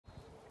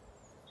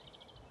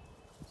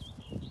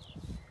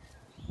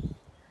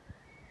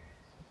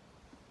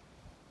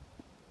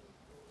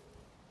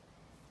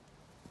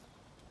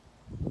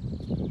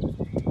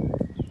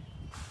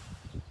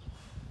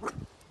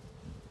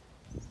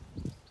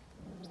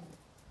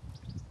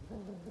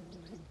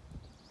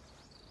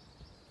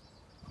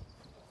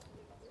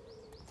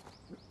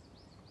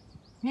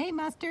Hey,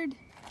 Mustard.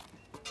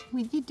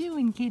 What you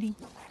doing, kitty?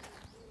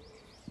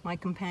 My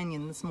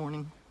companion this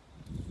morning,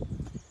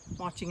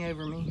 watching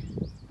over me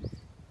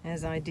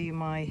as I do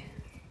my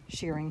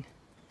shearing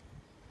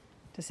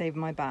to save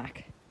my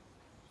back.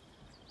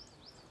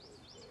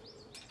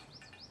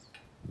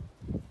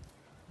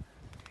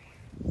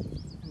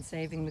 And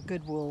saving the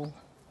good wool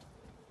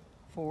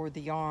for the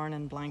yarn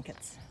and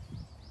blankets.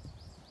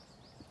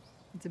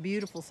 It's a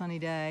beautiful sunny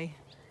day,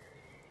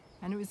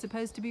 and it was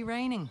supposed to be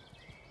raining.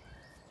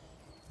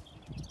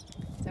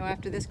 So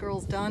after this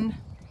girl's done,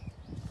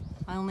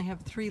 I only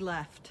have 3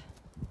 left.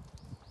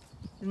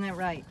 Isn't that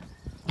right?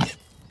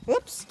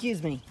 Oops,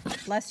 excuse me.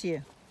 Bless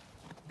you.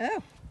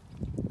 Oh,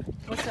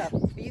 what's up?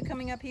 Are you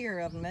coming up here,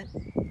 Oven Mitt?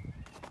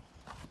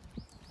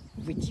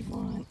 What you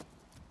want?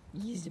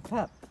 Use a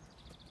pup.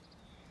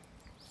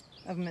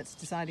 Oven Mitt's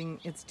deciding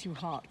it's too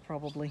hot,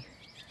 probably.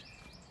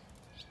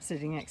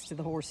 Sitting next to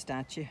the horse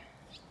statue.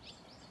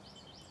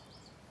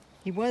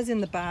 He was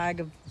in the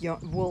bag of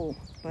wool,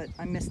 but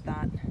I missed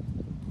that.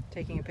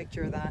 Taking a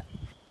picture of that.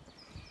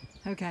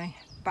 Okay,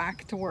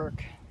 back to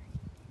work.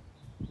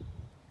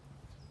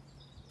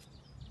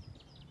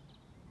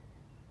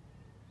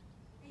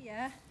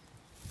 Yeah.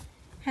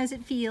 How's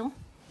it feel?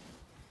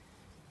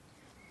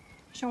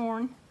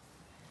 Shorn.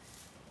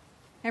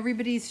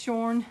 Everybody's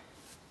shorn.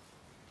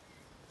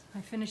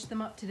 I finished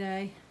them up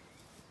today.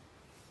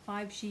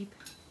 5 sheep.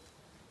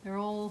 They're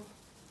all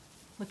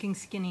looking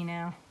skinny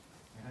now.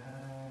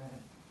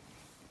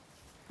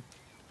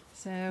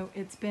 So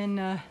it's been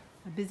a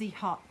busy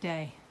hot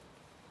day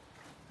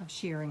of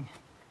shearing.